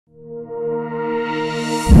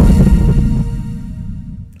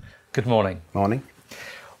Good morning. Morning.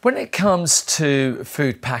 When it comes to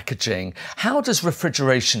food packaging, how does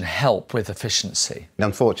refrigeration help with efficiency?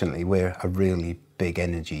 Unfortunately, we're a really big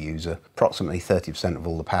energy user. Approximately 30% of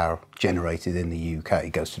all the power generated in the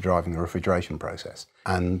UK goes to driving the refrigeration process.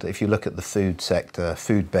 And if you look at the food sector,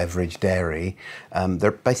 food, beverage, dairy,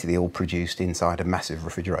 they're basically all produced inside a massive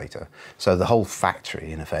refrigerator. So the whole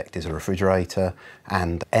factory, in effect, is a refrigerator,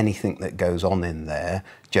 and anything that goes on in there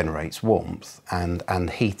generates warmth, and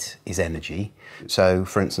heat is energy. So,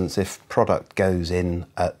 for instance, if product goes in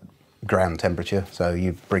at ground temperature, so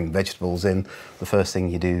you bring vegetables in, the first thing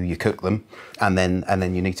you do, you cook them, and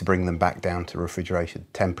then you need to bring them back down to refrigeration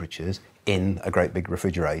temperatures in a great big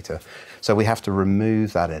refrigerator. So we have to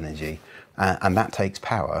remove that energy, and that takes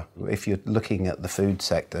power. If you're looking at the food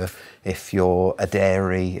sector, if you're a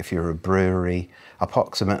dairy, if you're a brewery,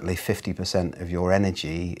 approximately 50% of your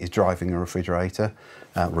energy is driving a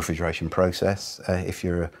refrigeration process. If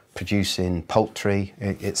you're producing poultry,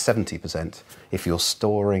 it's 70%. If you're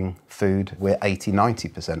storing food, we're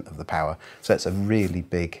 80–90% of the power. So it's a really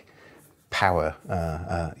big power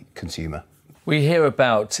consumer. We hear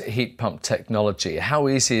about heat pump technology. How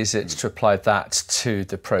easy is it to apply that to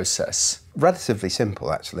the process? Relatively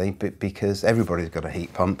simple, actually, because everybody's got a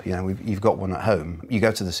heat pump. You know, you've got one at home. You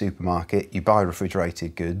go to the supermarket, you buy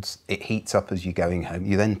refrigerated goods, it heats up as you're going home.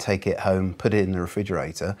 You then take it home, put it in the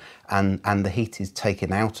refrigerator, and the heat is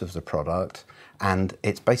taken out of the product, and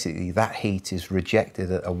it's basically that heat is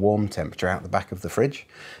rejected at a warm temperature out the back of the fridge.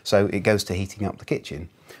 So it goes to heating up the kitchen.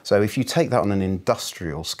 So if you take that on an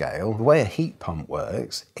industrial scale, the way a heat pump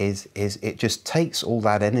works is it just takes all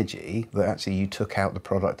that energy that actually you took out the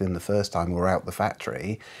product in the first time or out the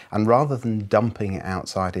factory, and rather than dumping it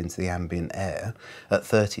outside into the ambient air at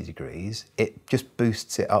 30 degrees, it just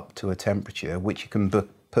boosts it up to a temperature which you can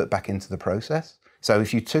put back into the process. So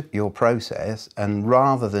if you took your process and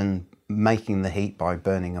rather than making the heat by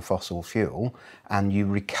burning a fossil fuel, and you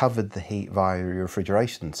recovered the heat via your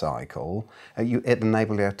refrigeration cycle, it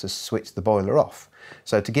enabled you to switch the boiler off.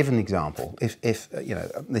 So to give an example, if you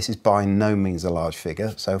know, this is by no means a large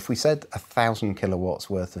figure, so if we said 1,000 kilowatts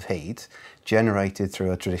worth of heat generated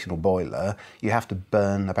through a traditional boiler, you have to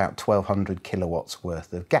burn about 1,200 kilowatts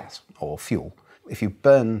worth of gas or fuel. If you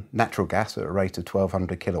burn natural gas at a rate of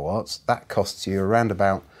 1,200 kilowatts, that costs you around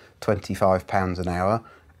about £25 an hour,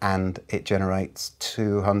 and it generates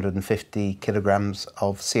 250 kilograms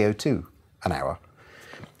of CO2 an hour.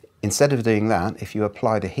 Instead of doing that, if you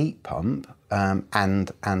applied a heat pump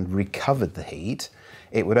and recovered the heat,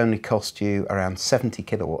 it would only cost you around 70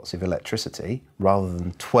 kilowatts of electricity rather than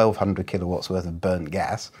 1,200 kilowatts worth of burnt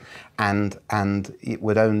gas, and it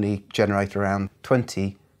would only generate around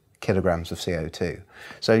 20 kilograms of CO2.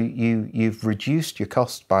 So you've reduced your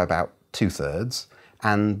cost by about 2/3,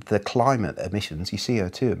 and the climate emissions, your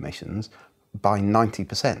CO2 emissions, by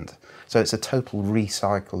 90%. So it's a total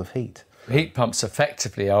recycle of heat. Heat pumps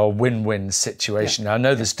effectively are a win-win situation. Now, I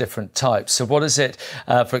know there's different types. So what is it,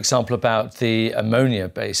 for example, about the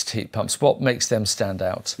ammonia-based heat pumps? What makes them stand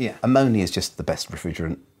out? Yeah, ammonia is just the best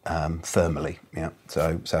refrigerant thermally. Yeah,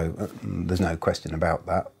 so there's no question about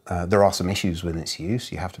that. There are some issues with its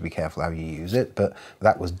use. You have to be careful how you use it, but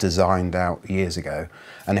that was designed out years ago.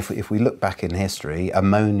 And if we look back in history,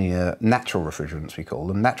 ammonia, natural refrigerants we call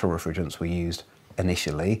them, natural refrigerants were used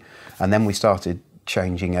initially, and then we started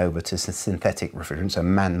changing over to synthetic refrigerants, so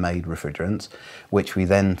man-made refrigerants, which we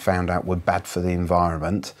then found out were bad for the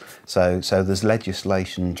environment. So there's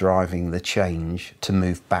legislation driving the change to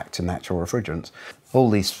move back to natural refrigerants. All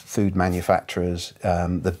these food manufacturers,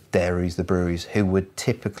 the dairies, the breweries, who would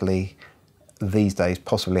typically these days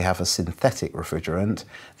possibly have a synthetic refrigerant,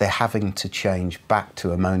 they're having to change back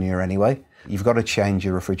to ammonia anyway. You've got to change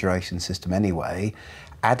your refrigeration system anyway.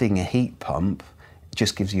 Adding a heat pump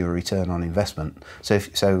just gives you a return on investment.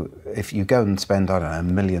 So if you go and spend, I don't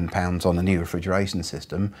know, £1 million on a new refrigeration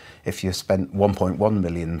system, if you spent £1.1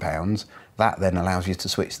 million, that then allows you to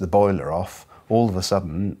switch the boiler off. All of a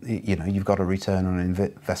sudden, you know, you've got a return on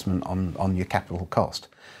investment on your capital cost.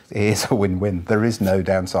 It is a win-win. There is no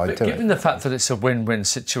downside to it. Given the fact that it's a win-win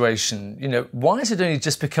situation, you know, why is it only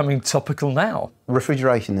just becoming topical now?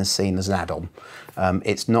 Refrigeration is seen as an add-on.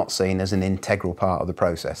 It's not seen as an integral part of the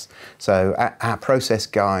process. So our process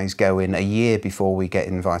guys go in a year before we get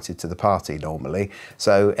invited to the party normally.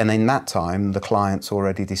 So, and in that time, the client's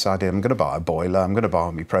already decided, I'm going to buy a boiler, I'm going to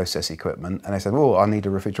buy my process equipment. And they said, oh, I need a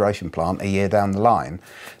refrigeration plant a year down the line.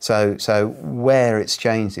 So where it's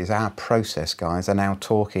changed is our process guys are now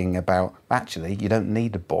talking about, actually, you don't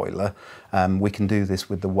need a boiler. We can do this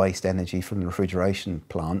with the waste energy from the refrigeration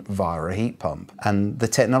plant via a heat pump. And the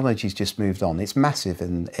technology's just moved on. It's massive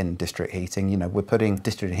in district heating. You know, we're putting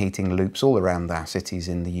district heating loops all around our cities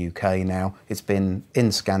in the UK now. It's been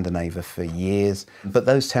in Scandinavia for years, but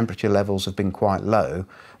those temperature levels have been quite low.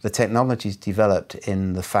 The technology's developed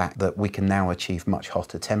in the fact that we can now achieve much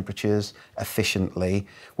hotter temperatures efficiently,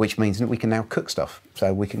 which means that we can now cook stuff.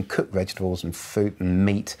 So we can cook vegetables and fruit and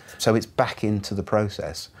meat. So it's back into the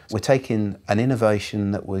process. We're taking an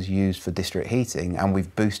innovation that was used for district heating and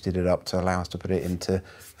we've boosted it up to allow us to put it into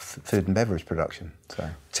food and beverage production. So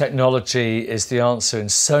technology is the answer in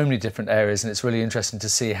so many different areas, and it's really interesting to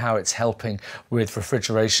see how it's helping with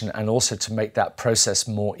refrigeration and also to make that process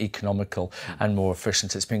more economical and more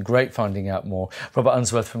efficient. It's been great finding out more. Robert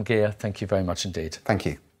Unsworth from GEA, thank you very much indeed. Thank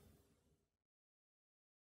you.